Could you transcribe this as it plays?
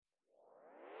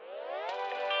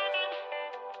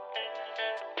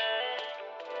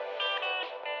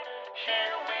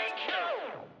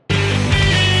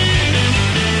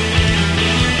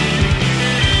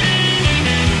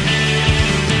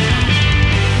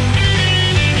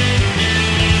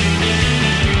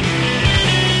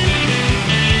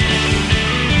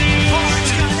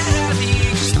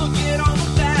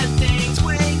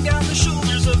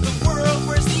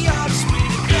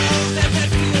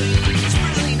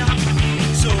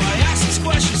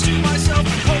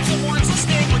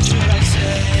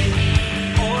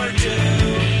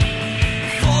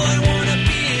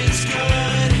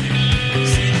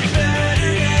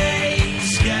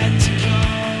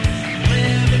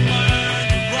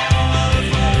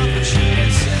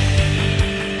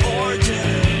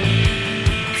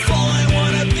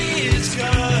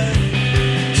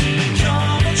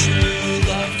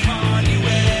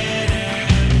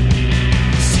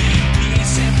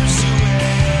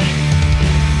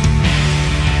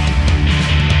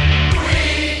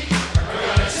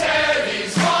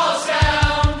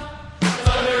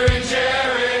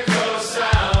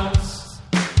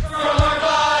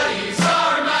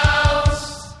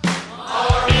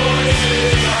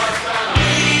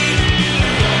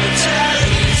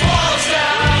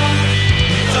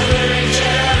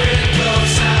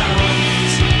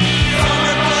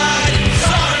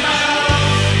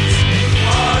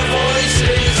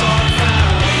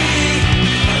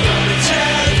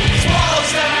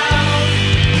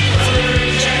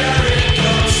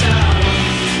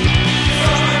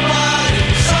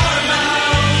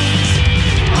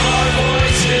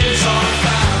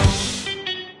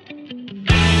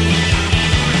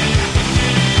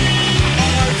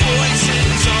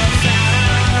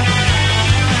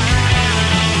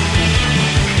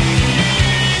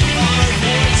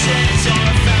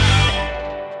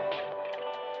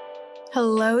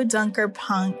Hello, Dunker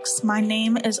Punks. My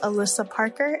name is Alyssa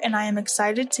Parker, and I am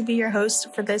excited to be your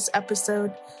host for this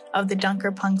episode of the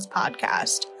Dunker Punks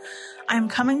podcast. I am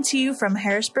coming to you from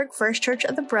Harrisburg First Church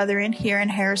of the Brethren here in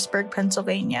Harrisburg,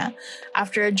 Pennsylvania,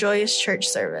 after a joyous church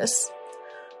service.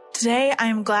 Today, I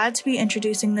am glad to be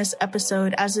introducing this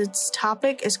episode as its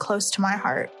topic is close to my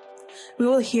heart. We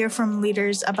will hear from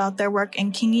leaders about their work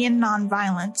in Kingian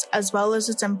nonviolence, as well as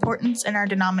its importance in our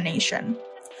denomination.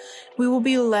 We will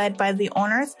be led by the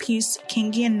On Earth Peace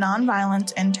Kingian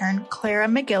nonviolence intern, Clara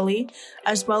McGilly,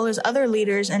 as well as other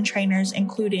leaders and trainers,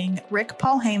 including Rick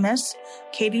Paul Hamus,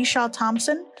 Katie Shaw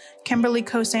Thompson, Kimberly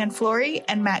Kosan Flory,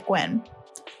 and Matt Gwynn.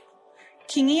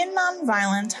 Kingian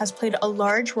nonviolence has played a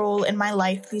large role in my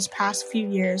life these past few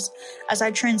years as I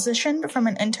transitioned from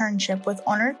an internship with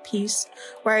On Earth Peace,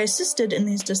 where I assisted in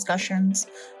these discussions,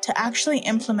 to actually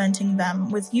implementing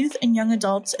them with youth and young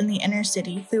adults in the inner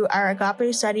city through our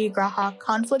Agape Satyagraha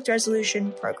conflict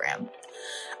resolution program.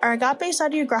 Our Agape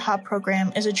Satyagraha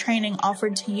program is a training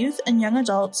offered to youth and young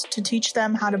adults to teach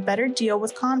them how to better deal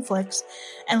with conflicts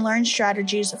and learn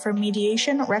strategies for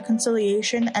mediation,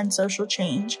 reconciliation, and social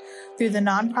change through the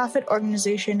nonprofit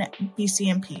organization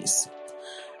BCM Peace.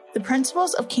 The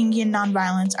principles of Kingian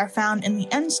nonviolence are found in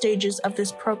the end stages of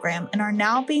this program and are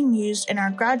now being used in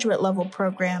our graduate level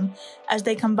program as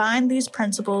they combine these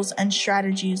principles and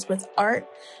strategies with art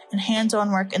and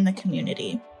hands-on work in the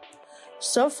community.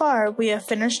 So far, we have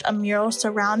finished a mural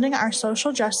surrounding our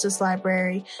social justice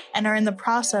library and are in the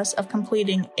process of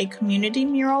completing a community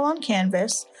mural on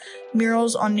canvas,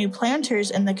 murals on new planters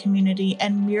in the community,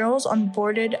 and murals on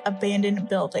boarded abandoned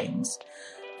buildings.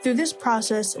 Through this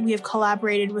process, we have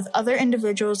collaborated with other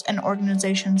individuals and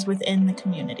organizations within the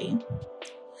community.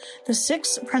 The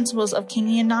 6 principles of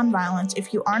Kingian nonviolence,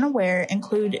 if you aren't aware,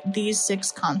 include these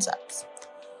 6 concepts.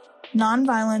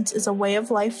 Nonviolence is a way of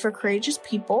life for courageous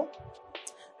people.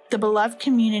 The beloved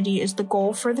community is the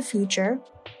goal for the future.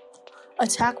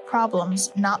 Attack problems,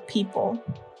 not people.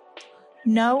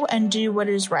 Know and do what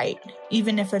is right,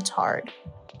 even if it's hard.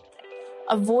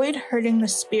 Avoid hurting the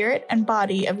spirit and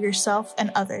body of yourself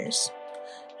and others.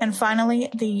 And finally,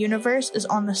 the universe is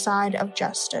on the side of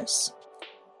justice.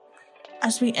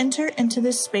 As we enter into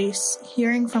this space,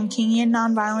 hearing from Kingian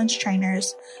nonviolence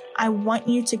trainers, I want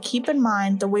you to keep in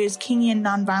mind the ways Kingian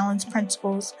nonviolence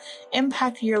principles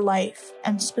impact your life,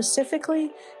 and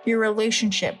specifically your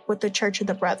relationship with the Church of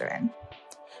the Brethren.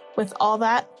 With all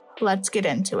that, let's get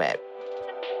into it.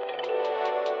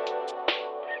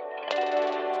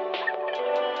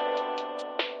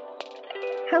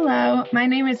 Hello, my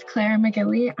name is Clara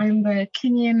McGilly. I'm the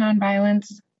Kingian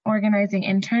nonviolence organizing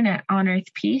intern at On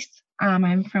Earth Peace.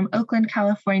 I'm from Oakland,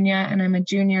 California, and I'm a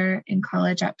junior in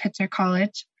college at Pitzer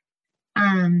College.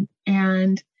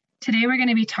 And today we're going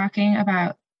to be talking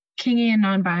about Kingian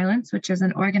nonviolence, which is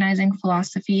an organizing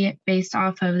philosophy based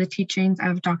off of the teachings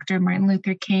of Dr. Martin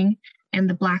Luther King and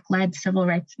the Black-led civil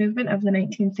rights movement of the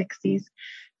 1960s.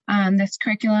 This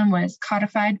curriculum was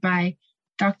codified by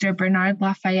Dr. Bernard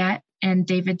Lafayette and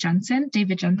David Jensen.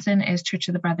 David Jensen is Church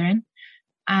of the Brethren.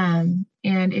 And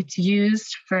it's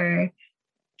used for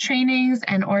trainings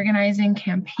and organizing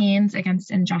campaigns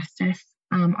against injustice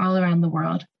all around the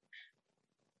world.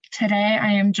 Today,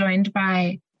 I am joined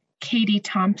by Katie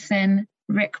Thompson,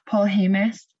 Rick Paul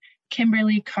Hamus,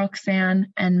 Kimberly Kosan,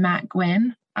 and Matt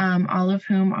Gwynn, all of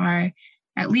whom are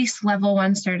at least level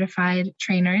 1 certified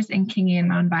trainers in Kingian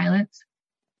nonviolence.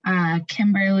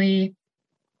 Kimberly,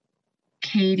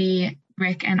 Katie,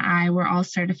 Rick, and I were all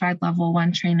certified level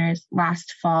 1 trainers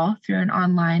last fall through an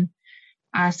online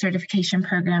certification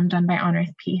program done by On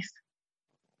Earth Peace.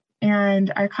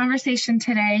 And our conversation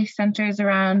today centers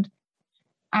around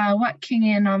what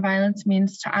Kingian nonviolence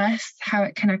means to us, how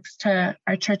it connects to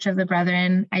our Church of the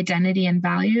Brethren identity and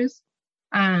values.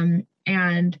 And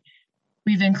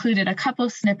we've included a couple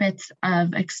snippets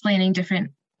of explaining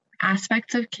different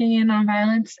aspects of Kingian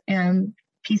nonviolence and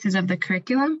pieces of the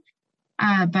curriculum.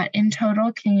 But in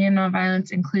total, Kingian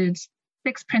nonviolence includes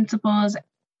 6 principles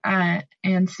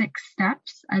and 6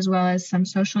 steps, as well as some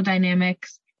social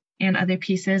dynamics and other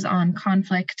pieces on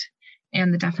conflict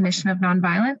and the definition of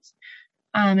nonviolence.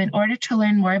 In order to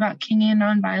learn more about Kingian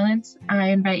nonviolence,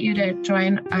 I invite you to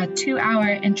join a 2-hour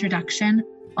introduction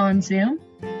on Zoom.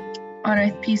 On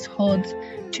Earth Peace holds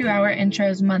 2-hour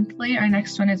intros monthly. Our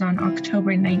next one is on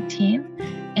October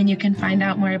 19, and you can find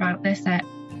out more about this at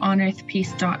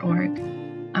onearthpeace.org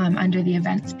under the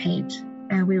events page.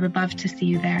 We would love to see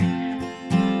you there.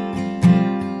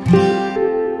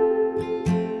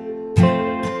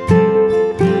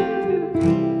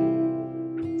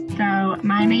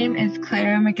 My name is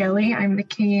Clara McGilly. I'm the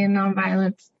Kingian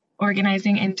nonviolence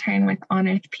organizing intern with On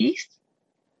Earth Peace.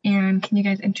 And can you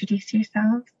guys introduce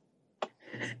yourselves?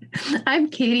 I'm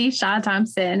Katie Shaw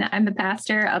Thompson. I'm the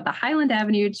pastor of the Highland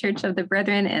Avenue Church of the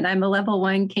Brethren, and I'm a Level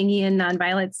 1 Kingian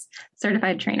Nonviolence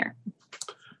Certified Trainer.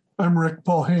 I'm Rick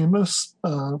Paul Hamus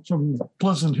from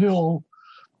Pleasant Hill,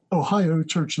 Ohio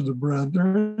Church of the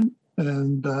Brethren,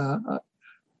 and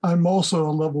I'm also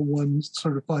a Level 1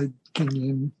 Certified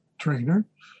Kingian Trainer.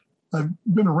 I've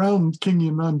been around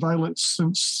Kingian Nonviolence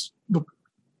since the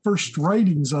first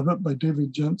writings of it by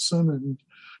David Jensen and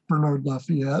Bernard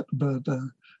Lafayette, but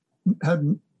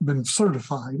hadn't been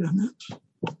certified in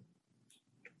it.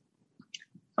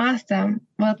 Awesome.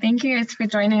 Well, thank you guys for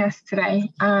joining us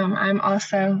today. I'm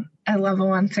also a Level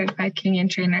 1 Certified Kingian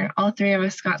Trainer. All three of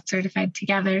us got certified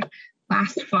together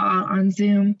last fall on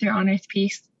Zoom through Honors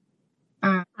Peace.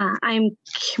 I'm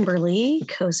Kimberly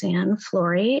Kozan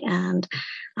Flory, and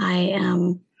I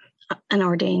am an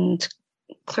ordained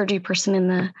clergy person in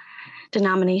the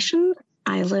denomination.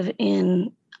 I live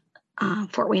in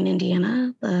Fort Wayne,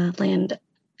 Indiana, the land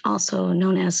also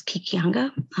known as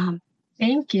Kikianga.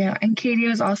 Thank you. And Katie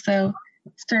was also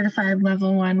certified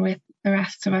Level 1 with the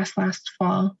rest of us last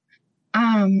fall.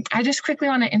 I just quickly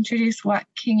want to introduce what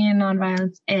Kingian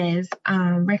Nonviolence is.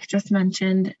 Rick just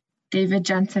mentioned David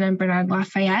Jensen and Bernard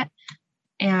Lafayette,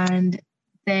 and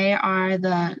they are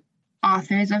the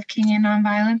authors of Kingian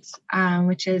Nonviolence,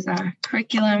 which is a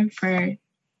curriculum for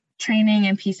training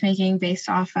and peacemaking based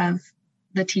off of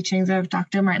the teachings of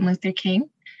Dr. Martin Luther King.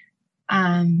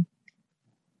 And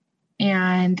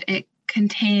it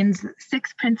contains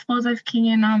 6 principles of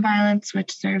Kingian nonviolence,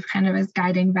 which serve kind of as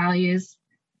guiding values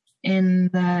in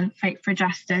the fight for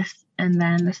justice, and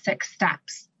then the 6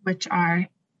 steps, which are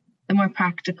the more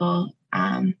practical,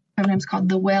 sometimes called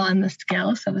the will and the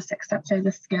skill. So the 6 steps are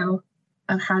the skill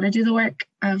of how to do the work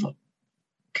of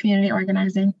community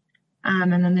organizing.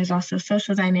 And then there's also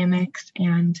social dynamics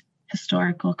and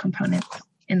historical components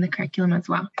in the curriculum as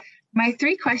well. My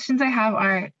 3 questions I have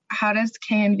are, how does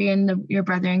KNV and your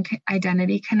Brethren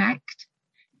identity connect?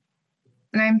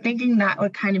 And I'm thinking that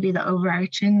would kind of be the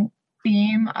overarching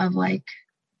theme of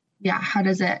how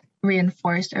does it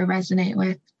reinforce or resonate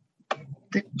with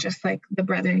just like the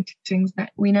Brethren teachings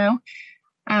that we know?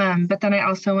 But then I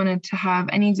also wanted to have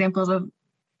any examples of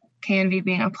KNV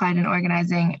being applied in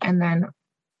organizing, and then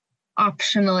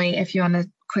optionally, if you want to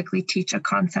quickly teach a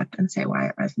concept and say why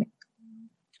it resonates.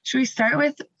 Should we start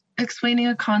with explaining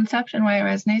a concept and why it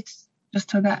resonates,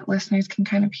 just so that listeners can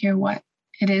kind of hear what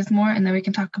it is more, and then we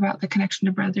can talk about the connection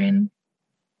to brethren?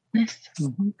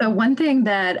 So one thing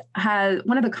that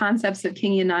one of the concepts of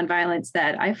Kingian nonviolence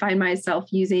that I find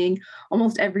myself using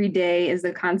almost every day is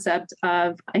the concept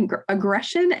of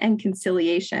aggression and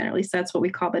conciliation, or at least that's what we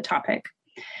call the topic.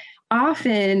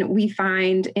 Often we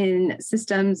find in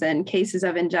systems and cases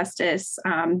of injustice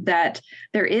that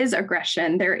there is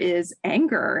aggression, there is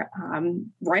anger,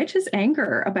 righteous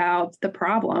anger about the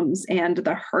problems and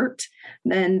the hurt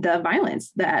and the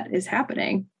violence that is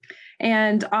happening.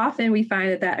 And often we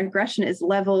find that aggression is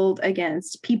leveled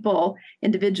against people,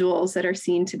 individuals that are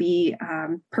seen to be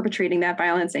perpetrating that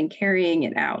violence and carrying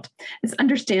it out. It's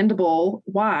understandable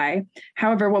why.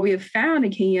 However, what we have found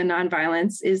in Kingian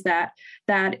nonviolence is that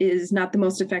is not the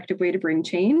most effective way to bring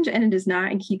change, and it is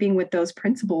not in keeping with those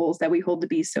principles that we hold to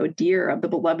be so dear of the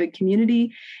beloved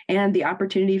community and the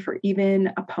opportunity for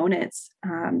even opponents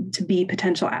to be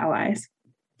potential allies.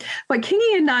 What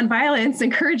Kingian nonviolence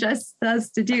encourages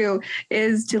us to do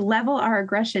is to level our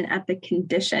aggression at the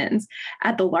conditions,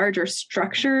 at the larger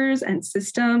structures and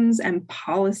systems and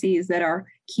policies that are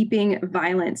keeping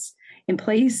violence in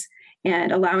place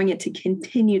and allowing it to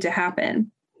continue to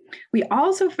happen. We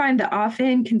also find that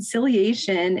often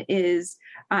conciliation is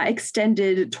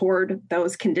extended toward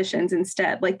those conditions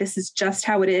instead. Like, this is just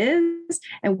how it is,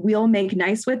 and we'll make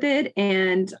nice with it.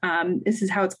 And this is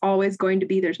how it's always going to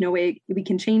be. There's no way we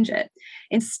can change it.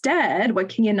 Instead, what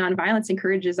Kingian nonviolence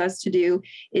encourages us to do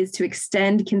is to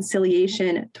extend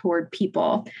conciliation toward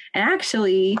people. And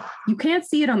actually, you can't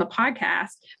see it on the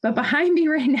podcast, but behind me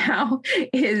right now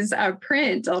is a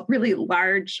really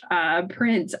large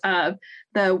print of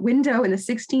the window in the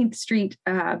 16th Street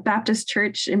Baptist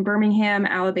Church in Birmingham,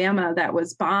 Alabama, that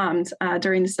was bombed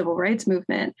during the Civil Rights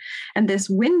Movement. And this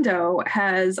window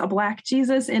has a Black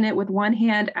Jesus in it with one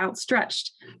hand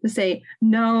outstretched to say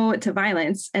no to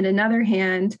violence, and another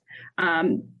hand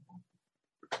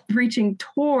reaching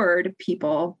toward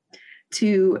people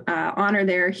to honor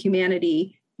their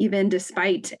humanity, even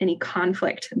despite any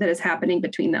conflict that is happening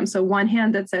between them. So one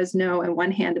hand that says no, and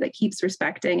one hand that keeps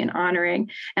respecting and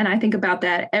honoring. And I think about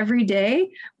that every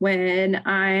day when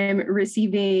I'm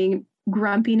receiving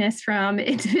grumpiness from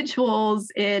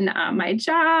individuals in my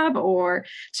job, or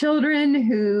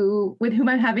children with whom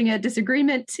I'm having a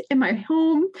disagreement in my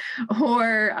home,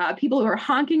 or people who are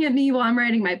honking at me while I'm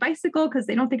riding my bicycle because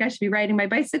they don't think I should be riding my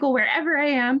bicycle wherever I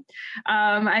am.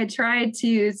 I try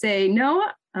to say, no,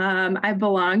 I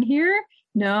belong here.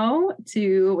 No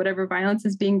to whatever violence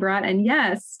is being brought, and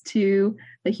yes to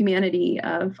the humanity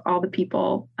of all the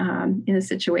people in the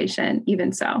situation.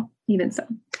 Even so.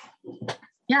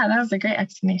 Yeah, that was a great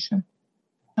explanation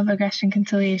of aggression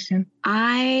conciliation.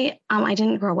 I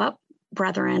didn't grow up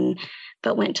Brethren,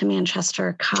 but went to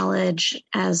Manchester College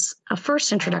as a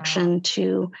first introduction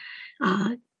to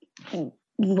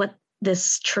what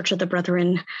this Church of the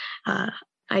Brethren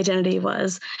identity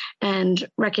was, and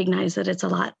recognize that it's a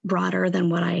lot broader than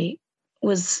what I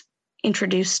was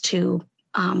introduced to,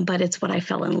 but it's what I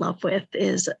fell in love with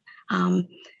is the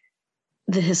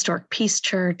historic Peace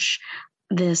Church,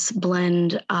 this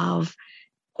blend of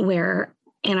where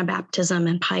Anabaptism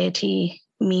and piety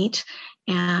meet,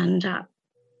 and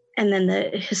then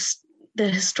the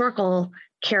historical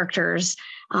characters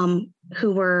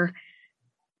who were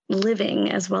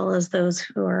living as well as those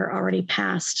who are already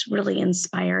past really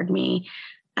inspired me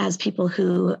as people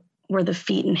who were the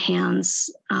feet and hands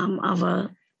of a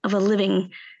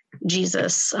living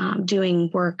Jesus doing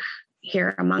work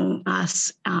here among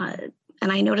us.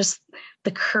 And I noticed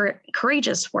the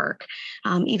courageous work,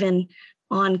 even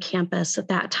on campus at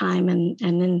that time, and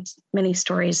in many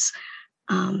stories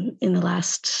in the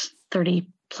last 30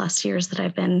 plus years that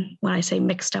I've been, when I say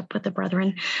mixed up with the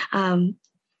Brethren,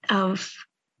 of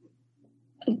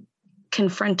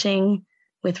confronting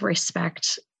with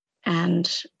respect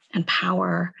and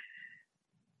power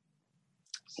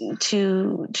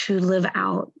to live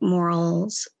out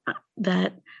morals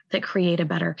that create a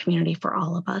better community for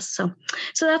all of us. So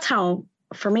that's how,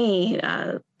 for me,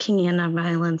 Kingian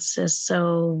Nonviolence is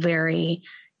so very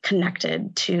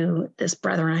connected to this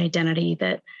Brethren identity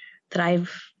that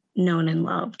I've known and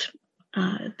loved.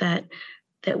 That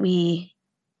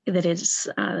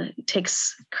it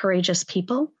takes courageous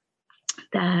people,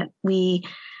 that we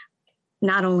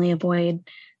not only avoid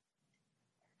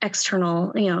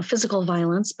external, physical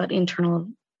violence, but internal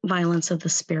violence of the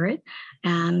spirit.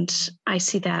 And I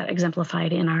see that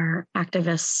exemplified in our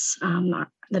activists,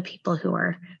 the people who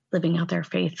are living out their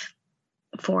faith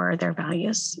for their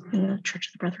values in the Church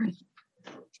of the Brethren.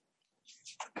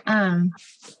 And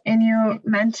you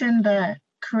mentioned the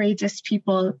courageous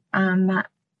people that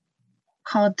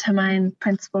called to mind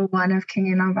Principle 1 of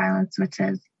Kingian Nonviolence, which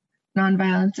is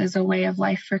nonviolence is a way of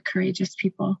life for courageous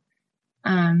people,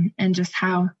 and just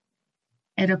how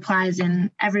it applies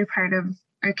in every part of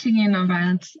our Kingian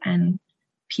Nonviolence and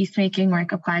peacemaking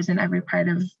work applies in every part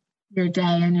of your day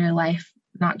and your life,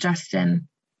 not just in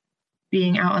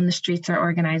being out on the streets or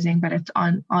organizing, but it's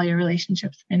on all your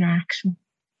relationships, interaction.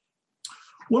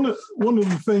 One of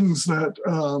the things that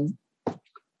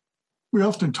we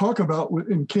often talk about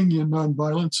in Kingian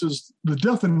Nonviolence is the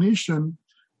definition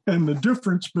and the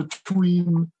difference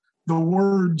between the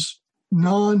words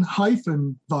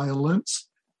non-violence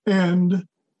and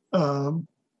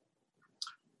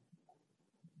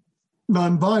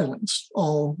nonviolence,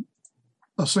 all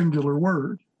a singular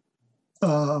word.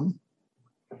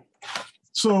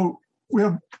 So we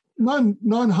have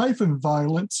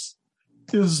non-violence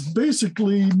is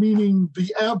basically meaning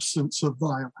the absence of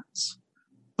violence,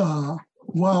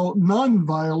 while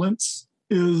nonviolence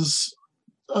is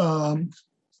the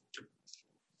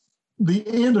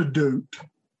antidote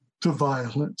to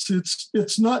violence. It's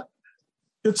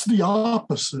the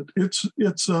opposite. It's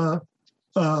an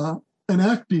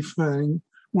active thing,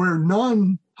 where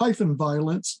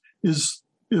non-violence is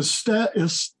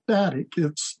static.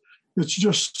 It's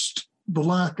just the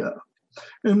lack of.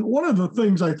 And one of the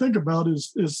things I think about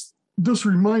is this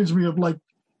reminds me of like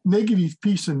negative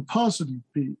peace and positive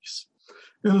peace.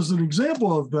 And as an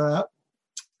example of that,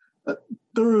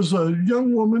 there is a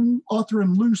young woman,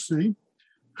 Autherine Lucy,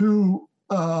 who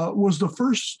was the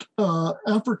first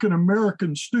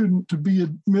African-American student to be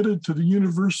admitted to the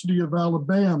University of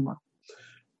Alabama.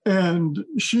 And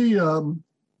she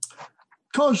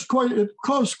caused quite a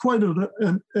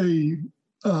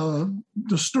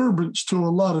disturbance to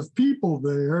a lot of people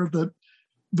there, that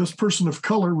this person of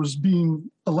color was being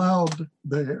allowed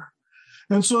there.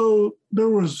 And so there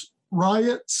was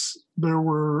riots, there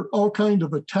were all kinds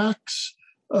of attacks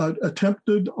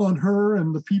attempted on her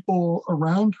and the people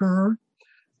around her.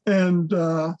 And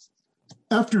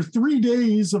after 3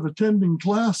 days of attending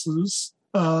classes,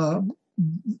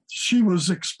 she was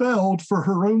expelled for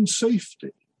her own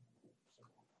safety.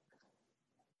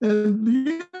 And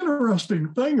the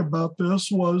interesting thing about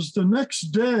this was the next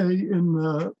day in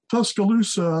the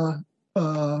Tuscaloosa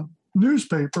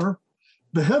newspaper,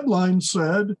 the headline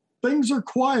said, "Things are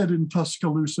quiet in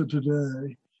Tuscaloosa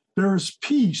today. There is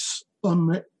peace on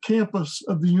the campus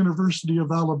of the University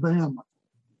of Alabama."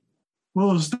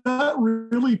 Well, is that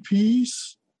really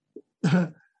peace?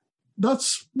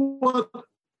 That's what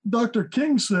Dr.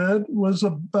 King said was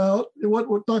about,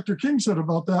 what Dr. King said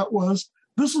about that was,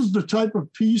 this is the type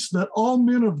of peace that all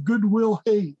men of goodwill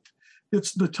hate.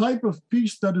 It's the type of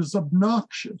peace that is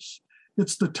obnoxious.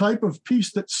 It's the type of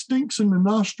peace that stinks in the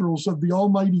nostrils of the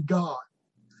Almighty God.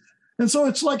 And so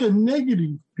it's like a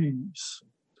negative peace,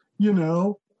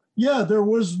 Yeah, there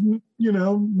was,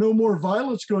 no more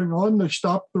violence going on. They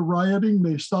stopped the rioting,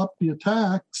 they stopped the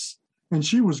attacks, and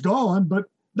she was gone, but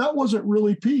that wasn't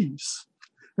really peace.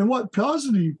 And what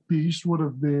positive peace would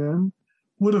have been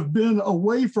a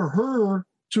way for her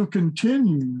to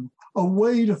continue, a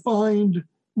way to find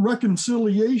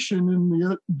reconciliation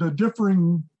in the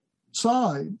differing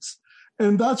sides.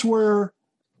 And that's where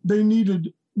they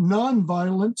needed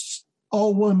nonviolence,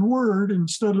 all one word,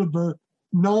 instead of the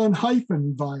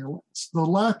non-hyphen violence, the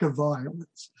lack of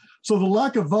violence. So the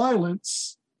lack of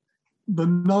violence, the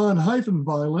non-hyphen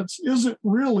violence, isn't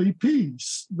really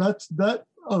peace. That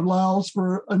allows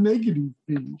for a negative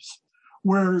peace,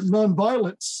 where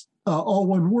nonviolence, all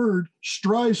one word,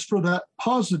 strives for that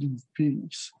positive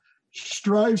peace,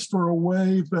 strives for a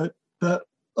way that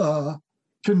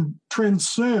can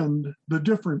transcend the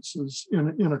differences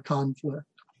in a conflict.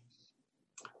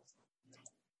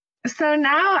 So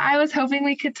now I was hoping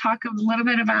we could talk a little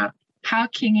bit about how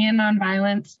Kingian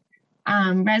nonviolence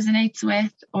resonates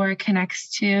with or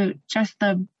connects to just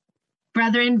the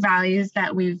Brethren values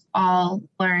that we've all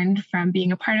learned from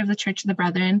being a part of the Church of the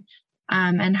Brethren,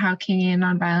 and how Kingian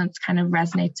nonviolence kind of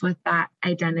resonates with that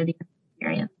identity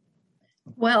experience.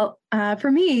 Well, for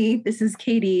me, this is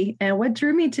Katie, and what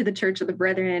drew me to the Church of the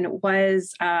Brethren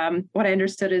was what I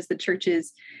understood as the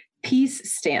church's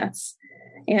peace stance.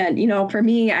 And, for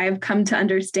me, I've come to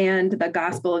understand the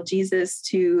gospel of Jesus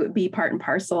to be part and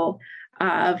parcel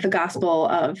of the gospel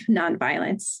of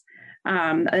nonviolence.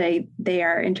 They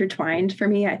are intertwined for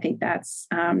me. I think that's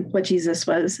what Jesus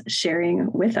was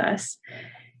sharing with us.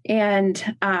 And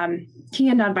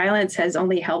Kingian nonviolence has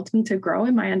only helped me to grow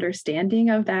in my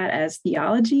understanding of that as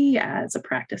theology, as a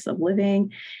practice of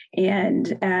living,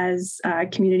 and as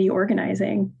community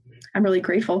organizing. I'm really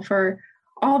grateful for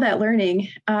all that learning.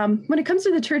 When it comes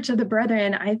to the Church of the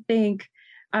Brethren, I think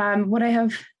what I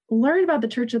have learned about the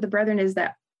Church of the Brethren is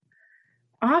that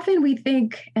often we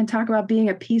think and talk about being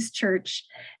a peace church.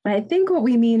 And I think what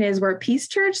we mean is we're a peace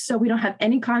church, so we don't have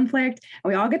any conflict,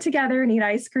 and we all get together and eat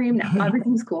ice cream, and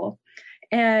everything's cool.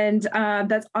 And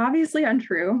that's obviously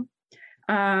untrue,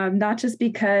 not just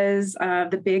because of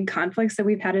the big conflicts that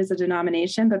we've had as a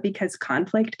denomination, but because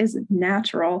conflict is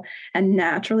natural and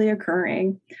naturally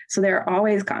occurring. So there are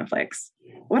always conflicts.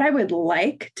 What I would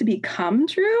like to become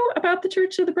true about the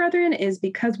Church of the Brethren is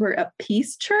because we're a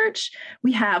peace church,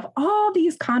 we have all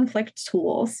these conflict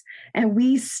tools, and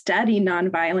we study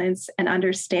nonviolence and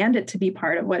understand it to be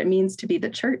part of what it means to be the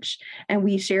church. And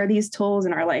we share these tools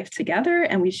in our life together,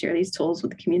 and we share these tools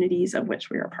with the communities of which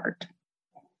we are part.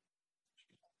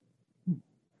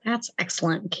 That's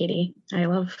excellent, Katie. I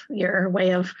love your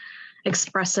way of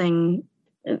expressing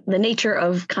the nature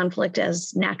of conflict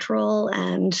as natural,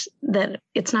 and that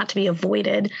it's not to be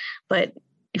avoided, but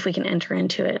if we can enter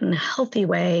into it in a healthy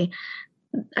way,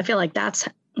 I feel like that's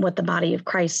what the body of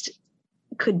Christ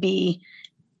could be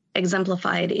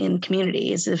exemplified in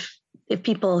communities. If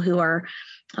people who are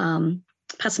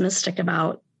pessimistic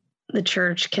about the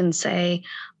church can say,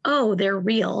 oh, they're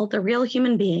real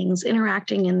human beings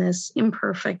interacting in this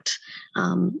imperfect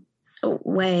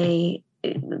way,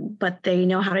 but they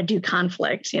know how to do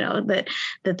conflict, that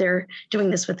they're doing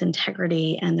this with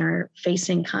integrity and they're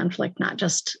facing conflict, not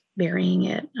just burying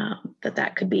it,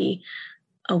 that could be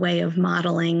a way of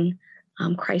modeling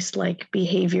Christ-like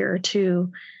behavior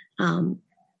to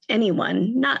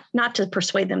anyone, not to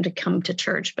persuade them to come to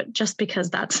church, but just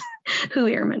because that's who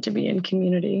we are meant to be in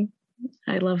community.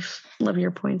 I love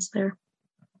your points there.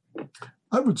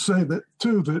 I would say that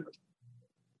too,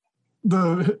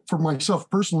 that for myself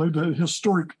personally, the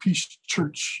historic peace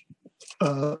church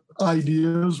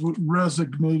ideas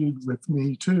resonated with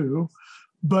me too.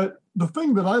 But the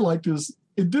thing that I liked is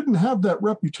it didn't have that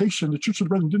reputation. The Church of the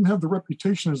Brethren didn't have the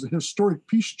reputation as a historic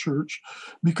peace church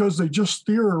because they just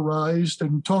theorized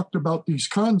and talked about these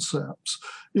concepts.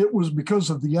 It was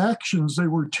because of the actions they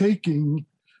were taking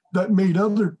that made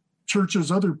other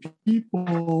churches, other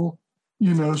people,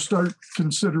 start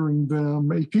considering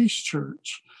them a peace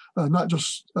church. not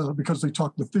just because they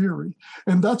talk the theory.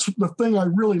 And that's the thing I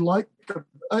really like.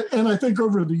 And I think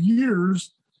over the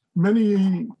years,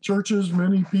 many churches,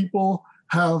 many people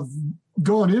have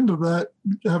gone into a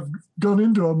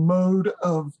mode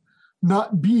of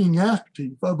not being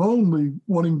active, of only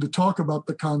wanting to talk about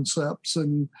the concepts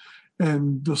and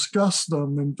discuss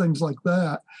them and things like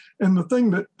that. And the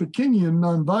thing that the Kingian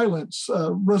nonviolence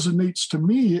resonates to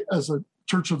me as a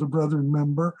Church of the Brethren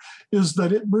member is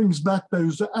that it brings back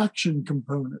those action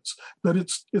components, that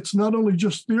it's not only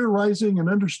just theorizing and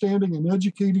understanding and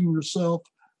educating yourself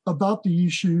about the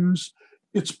issues,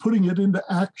 it's putting it into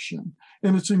action,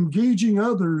 and it's engaging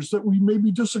others that we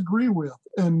maybe disagree with.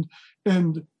 And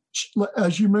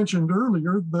as you mentioned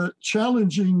earlier, the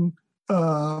challenging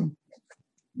the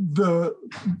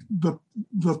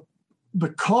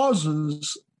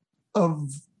causes of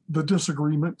the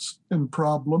disagreements and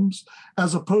problems,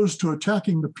 as opposed to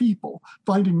attacking the people,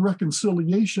 finding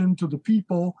reconciliation to the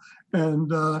people,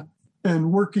 and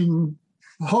working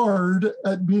hard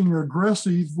at being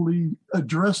aggressively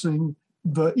addressing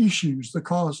the issues, the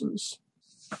causes.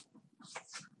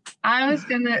 I was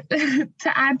going to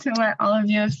add to what all of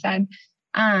you have said.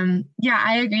 I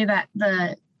agree that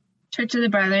the Church of the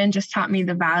Brethren just taught me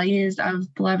the values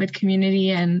of beloved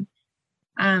community and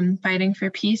fighting for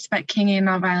peace, but Kingian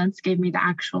Nonviolence gave me the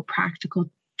actual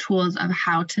practical tools of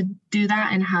how to do that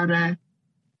and how to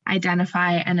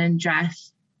identify and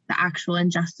address the actual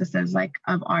injustices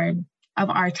of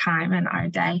our time and our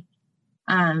day,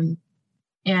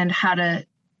 and how to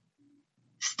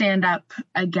stand up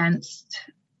against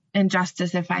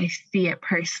injustice if I see it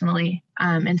personally,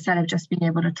 instead of just being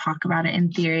able to talk about it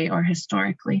in theory or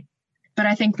historically. But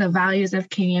I think the values of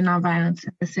Kingian Nonviolence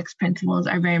and the 6 principles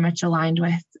are very much aligned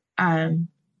with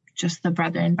just the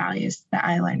Brethren values that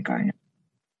I learned growing up.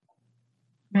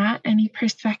 Matt, any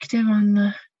perspective on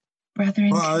the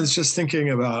Brethren? Well, I was just thinking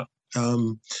about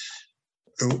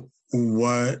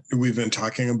what we've been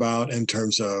talking about in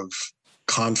terms of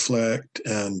conflict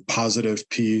and positive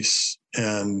peace.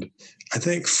 And I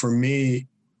think for me,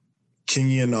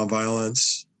 Kingian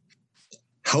Nonviolence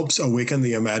helps awaken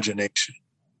the imagination.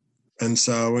 And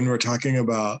so when we're talking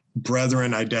about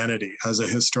Brethren identity as a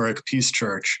historic peace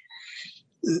church,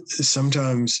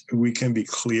 sometimes we can be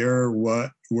clear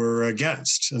what we're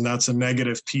against, and that's a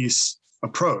negative peace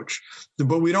approach.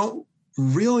 But we don't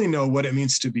really know what it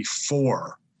means to be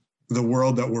for the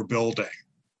world that we're building.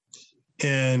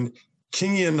 And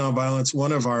Kingian Nonviolence,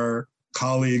 one of our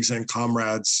colleagues and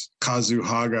comrades, Kazu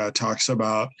Haga, talks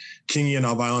about Kingian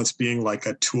Nonviolence being like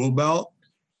a tool belt.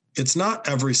 It's not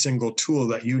every single tool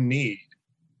that you need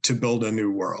to build a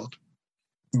new world,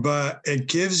 but it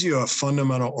gives you a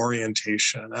fundamental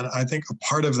orientation. And I think a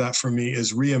part of that for me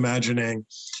is reimagining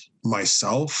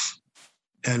myself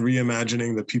and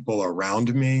reimagining the people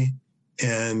around me,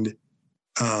 and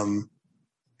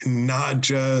not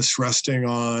just resting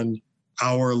on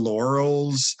our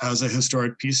laurels as a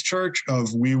historic peace church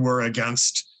of we were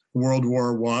against World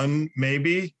War I,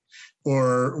 maybe,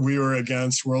 or we were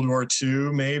against World War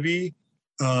II, maybe.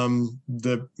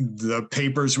 The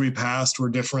papers we passed were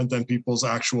different than people's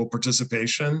actual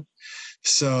participation.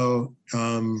 So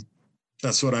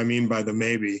that's what I mean by the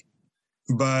maybe.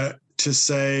 But to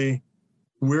say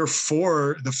we're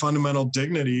for the fundamental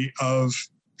dignity of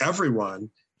everyone,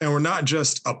 and we're not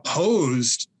just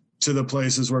opposed to the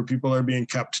places where people are being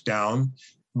kept down,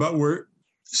 but we're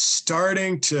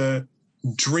starting to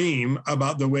dream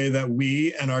about the way that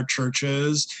we and our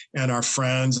churches and our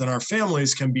friends and our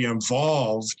families can be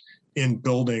involved in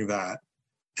building that.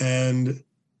 And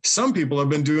some people have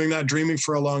been doing that dreaming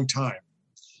for a long time.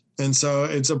 And so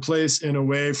it's a place in a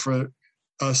way for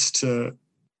us to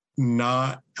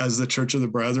not, as the Church of the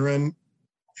Brethren,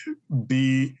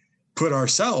 put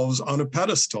ourselves on a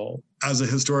pedestal as a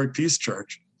historic peace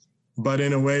church, but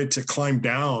in a way to climb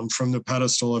down from the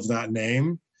pedestal of that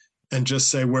name and just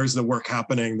say, where's the work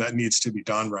happening that needs to be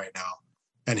done right now?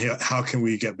 And how can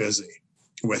we get busy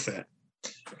with it?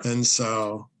 And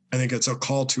so I think it's a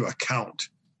call to account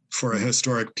for a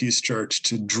historic peace church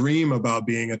to dream about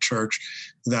being a church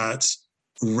that's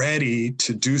ready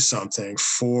to do something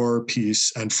for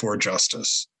peace and for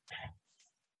justice.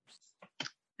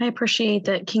 I appreciate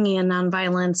that Kingian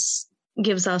Nonviolence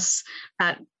gives us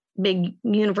that big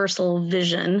universal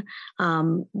vision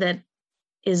that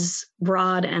is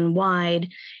broad and wide.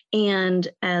 And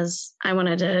as I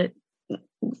wanted to,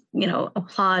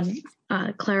 applaud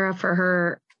Clara for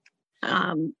her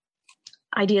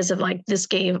ideas of like, this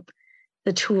gave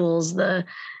the tools, the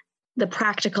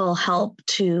practical help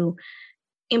to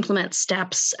implement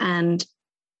steps and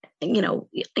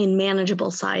in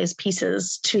manageable size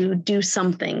pieces to do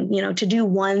something, to do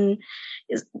one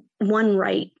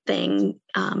right thing.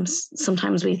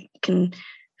 Sometimes we can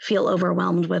feel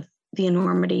overwhelmed with the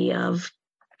enormity of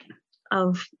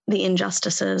the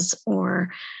injustices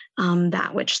or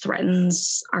that which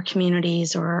threatens our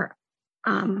communities or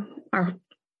our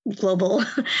global,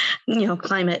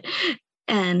 climate.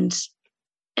 And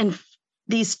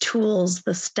these tools,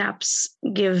 the steps,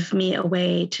 give me a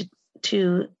way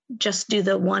to just do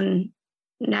the one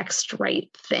next right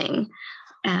thing.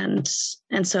 And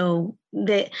so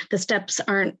the steps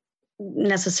aren't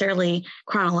necessarily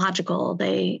chronological.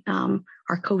 They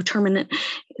are coterminant.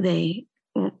 They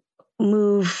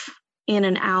move in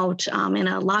and out in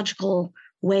a logical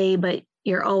way, but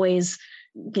you're always,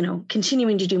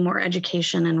 continuing to do more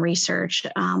education and research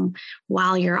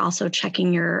while you're also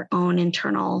checking your own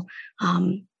internal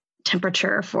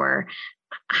temperature for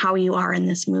how you are in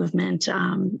this movement.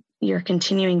 You're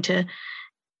continuing to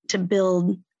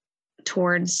build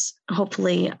towards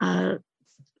hopefully a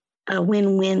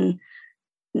win-win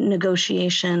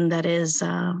negotiation that is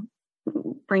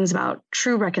brings about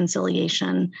true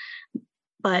reconciliation,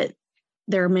 but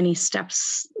there are many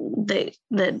steps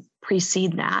that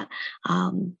precede that.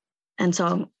 And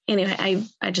so anyway,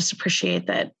 I just appreciate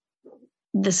that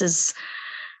this is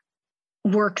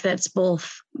work that's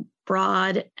both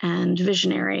broad and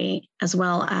visionary, as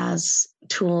well as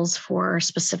tools for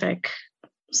specific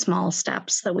small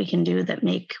steps that we can do that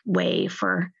make way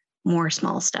for more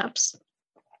small steps.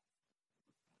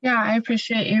 Yeah, I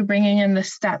appreciate you bringing in the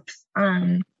steps.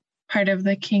 Part of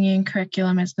the Kingian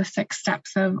curriculum is the 6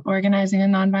 steps of organizing a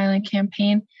nonviolent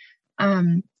campaign.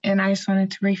 And I just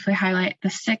wanted to briefly highlight the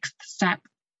 6th step,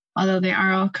 although they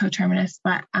are all coterminous,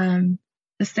 but the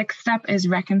 6th step is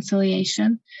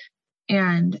reconciliation.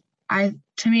 And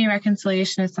to me,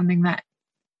 reconciliation is something that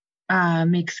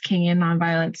makes Kingian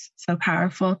nonviolence so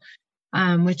powerful,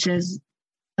 which is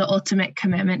the ultimate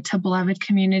commitment to beloved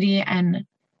community and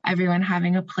everyone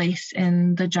having a place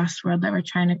in the just world that we're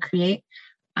trying to create.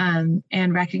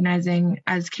 And recognizing,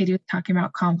 as Katie was talking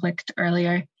about conflict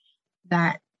earlier,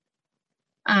 that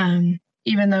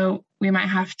even though we might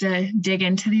have to dig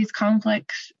into these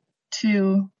conflicts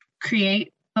to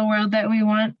create the world that we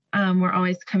want, we're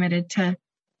always committed to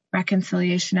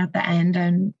reconciliation at the end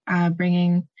and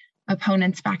bringing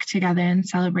opponents back together and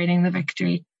celebrating the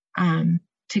victory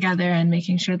together and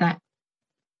making sure that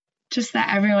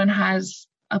everyone has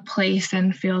a place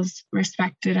and feels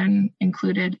respected and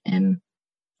included in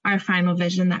our final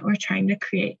vision that we're trying to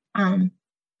create.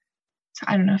 So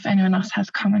I don't know if anyone else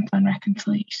has comments on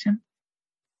reconciliation.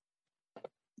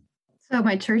 So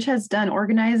my church has done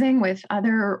organizing with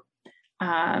other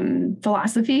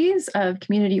philosophies of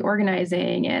community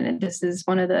organizing, and this is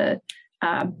one of the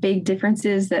big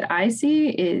differences that I see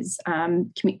is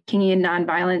Kingian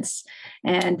nonviolence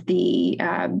and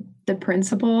the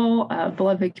principle of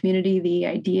beloved community, the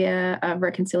idea of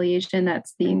reconciliation,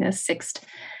 that's being the 6th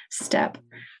step,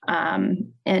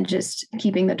 and just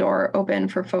keeping the door open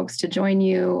for folks to join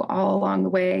you all along the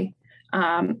way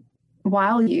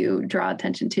while you draw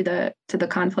attention to the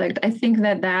conflict. I think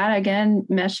that again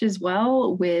meshes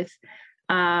well with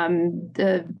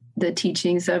the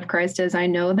teachings of Christ as I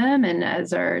know them and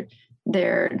as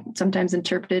they're sometimes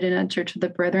interpreted in a Church of the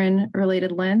Brethren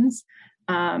related lens,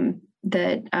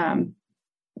 that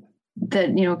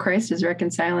Christ is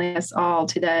reconciling us all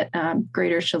to that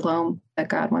greater shalom that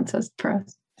God wants us for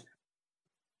us.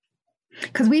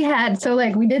 Because we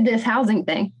did this housing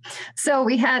thing. So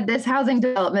we had this housing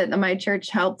development that my church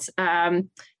helped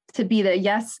to be the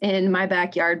yes in my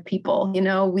backyard people.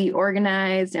 We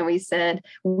organized and we said,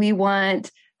 we want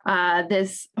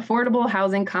this affordable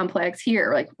housing complex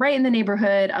here, like right in the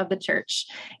neighborhood of the church.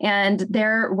 And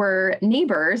there were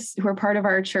neighbors who were part of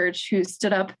our church who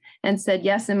stood up and said,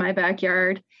 yes, in my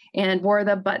backyard, and wore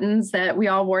the buttons that we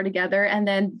all wore together. And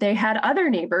then they had other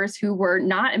neighbors who were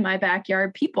not in my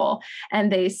backyard people. And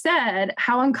they said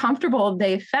how uncomfortable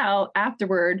they felt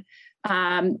afterward,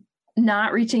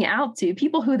 not reaching out to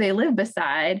people who they live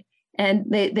beside. And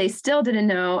they still didn't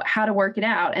know how to work it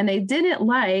out. And they didn't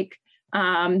like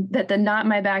that the not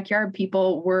my backyard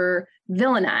people were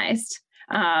villainized,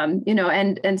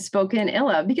 and spoken ill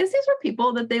of, because these were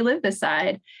people that they live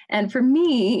beside. And for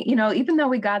me, even though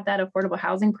we got that affordable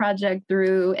housing project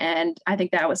through, and I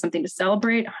think that was something to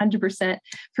celebrate 100%,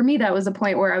 for me, that was a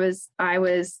point where I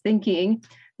was thinking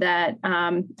that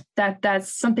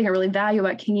that's something I really value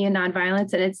about Kingian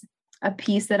nonviolence. And it's a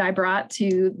piece that I brought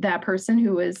to that person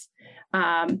who was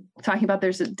talking about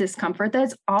there's a discomfort.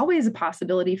 That's always a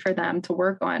possibility for them to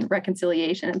work on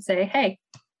reconciliation and say, hey,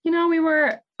 we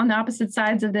were on the opposite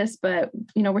sides of this, but,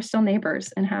 we're still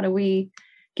neighbors. And how do we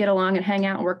get along and hang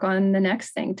out and work on the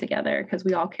next thing together? Because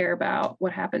we all care about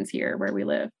what happens here where we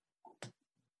live.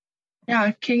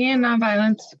 Yeah, Kingian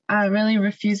Nonviolence really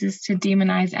refuses to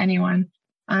demonize anyone.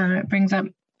 It brings up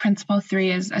Principle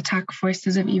 3 is attack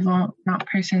forces of evil, not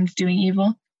persons doing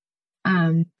evil.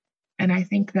 And I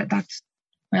think that that's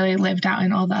really lived out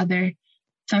in all the other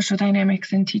social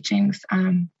dynamics and teachings.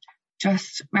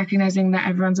 Just recognizing that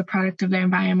everyone's a product of their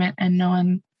environment and no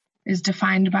one is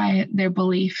defined by their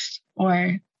beliefs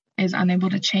or is unable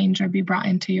to change or be brought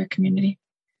into your community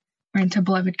or into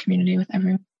beloved community with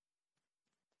everyone.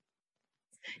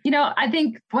 I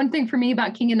think one thing for me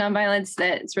about Kingian Nonviolence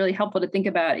that's really helpful to think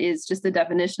about is just the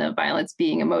definition of violence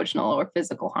being emotional or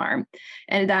physical harm.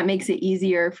 And that makes it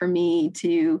easier for me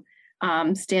to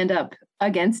stand up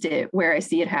against it where I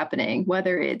see it happening,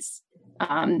 whether it's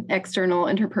external,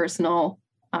 interpersonal,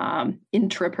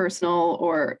 intrapersonal,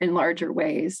 or in larger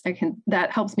ways.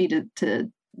 That helps me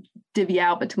to divvy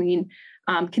out between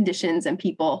conditions and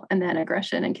people, and then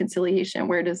aggression and conciliation.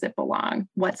 Where does it belong?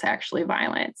 What's actually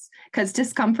violence? Because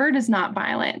discomfort is not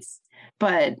violence,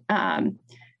 but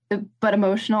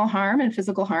emotional harm and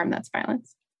physical harm, that's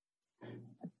violence.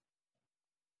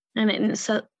 And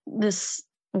so this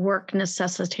work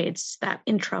necessitates that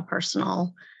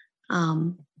intrapersonal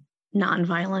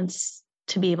nonviolence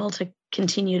to be able to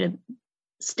continue to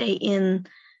stay in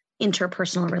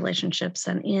interpersonal relationships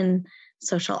and in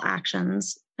social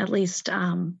actions, at least,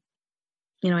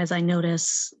 as I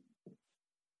notice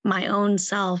my own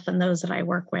self and those that I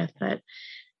work with, that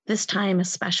this time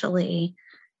especially,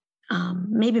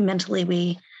 maybe mentally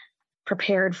we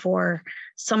prepared for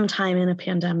some time in a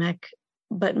pandemic,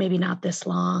 but maybe not this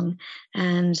long.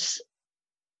 And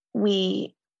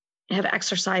we have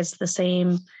exercised the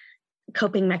same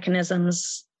coping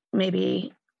mechanisms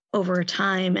maybe over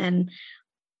time. And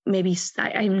maybe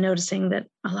I'm noticing that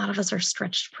a lot of us are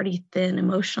stretched pretty thin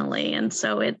emotionally. And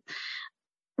so it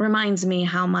reminds me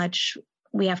how much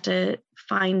we have to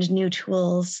find new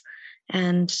tools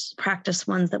and practice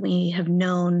ones that we have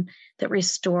known that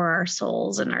restore our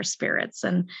souls and our spirits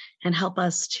and help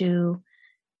us to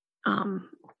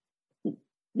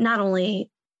not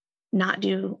only not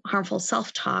do harmful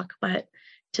self-talk, but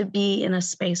to be in a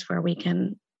space where we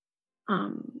can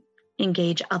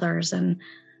engage others and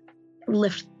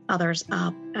lift others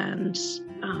up. And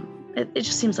it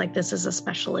just seems like this is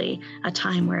especially a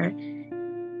time where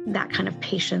that kind of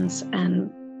patience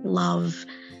and love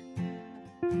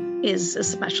is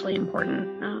especially important.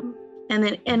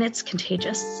 And it's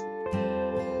contagious.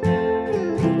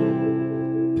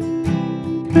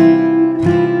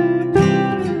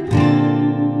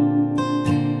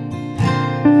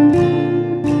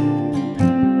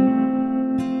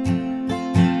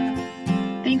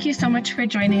 Thank you so much for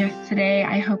joining us today.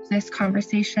 I hope this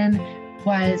conversation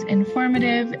was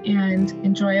informative and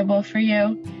enjoyable for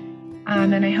you.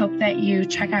 And I hope that you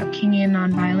check out Kingian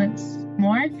Nonviolence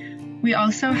more. We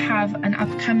also have an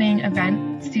upcoming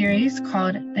event series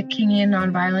called the Kingian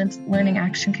Nonviolence Learning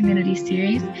Action Community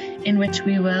Series, in which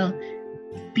we will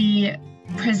be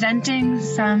presenting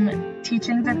some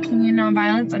teachings of Kingian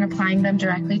Nonviolence and applying them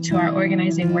directly to our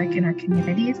organizing work in our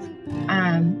communities,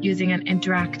 using an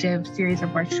interactive series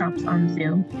of workshops on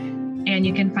Zoom. And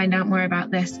you can find out more about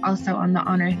this also on the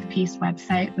On Earth Peace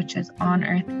website, which is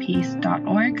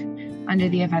onearthpeace.org, under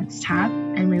the events tab.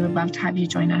 And we would love to have you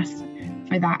join us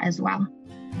for that as well.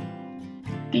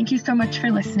 Thank you so much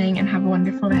for listening, and have a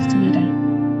wonderful rest of your day.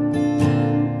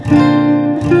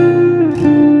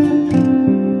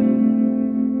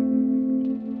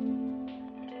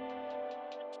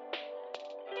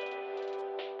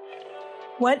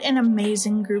 What an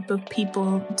amazing group of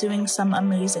people doing some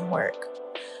amazing work.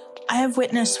 I have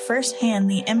witnessed firsthand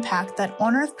the impact that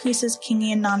On Earth Peace's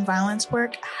Kingian Nonviolence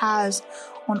work has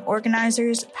on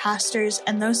organizers, pastors,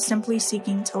 and those simply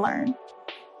seeking to learn.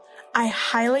 I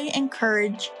highly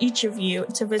encourage each of you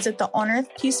to visit the On Earth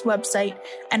Peace website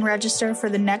and register for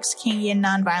the next Kingian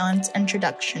Nonviolence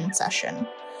introduction session.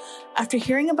 After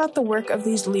hearing about the work of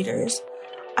these leaders,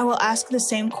 I will ask the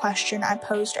same question I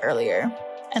posed earlier,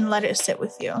 and let it sit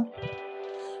with you.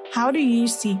 How do you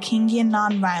see Kingian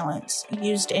Nonviolence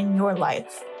used in your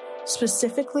life,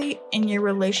 specifically in your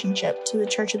relationship to the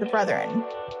Church of the Brethren?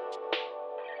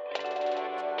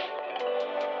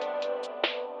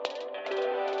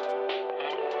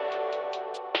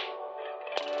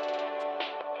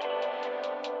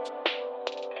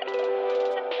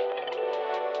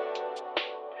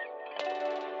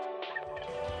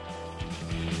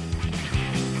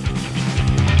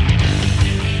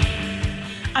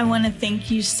 I want to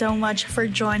thank you so much for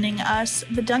joining us.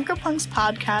 The Dunker Punks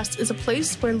podcast is a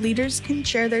place where leaders can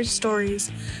share their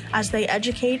stories as they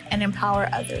educate and empower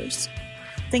others.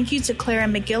 Thank you to Clara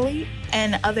McGilly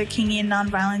and other Kingian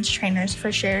nonviolence trainers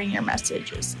for sharing your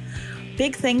messages.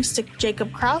 Big thanks to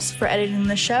Jacob Kraus for editing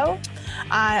the show.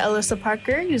 I, Alyssa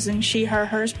Parker, using she, her,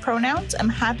 hers pronouns, am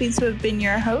happy to have been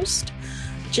your host.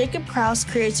 Jacob Kraus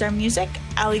creates our music,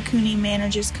 Ali Cooney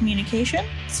manages communication,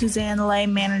 Suzanne Lay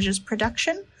manages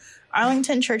production,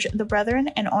 Arlington Church of the Brethren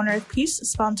and On Earth Peace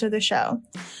sponsor the show.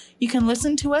 You can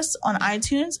listen to us on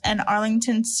iTunes and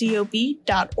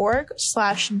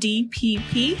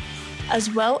arlingtoncob.org/DPP,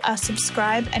 as well as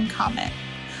subscribe and comment.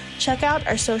 Check out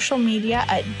our social media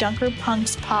at Dunker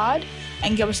Punks Pod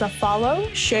and give us a follow,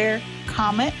 share,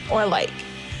 comment, or like.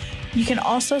 You can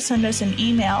also send us an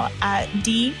email at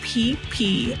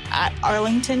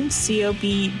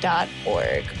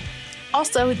dpp@arlingtoncob.org.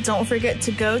 Also, don't forget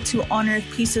to go to On Earth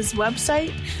Peace's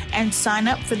website and sign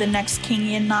up for the next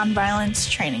Kingian Nonviolence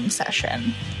training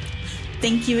session.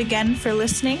 Thank you again for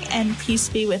listening, and peace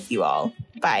be with you all.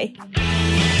 Bye.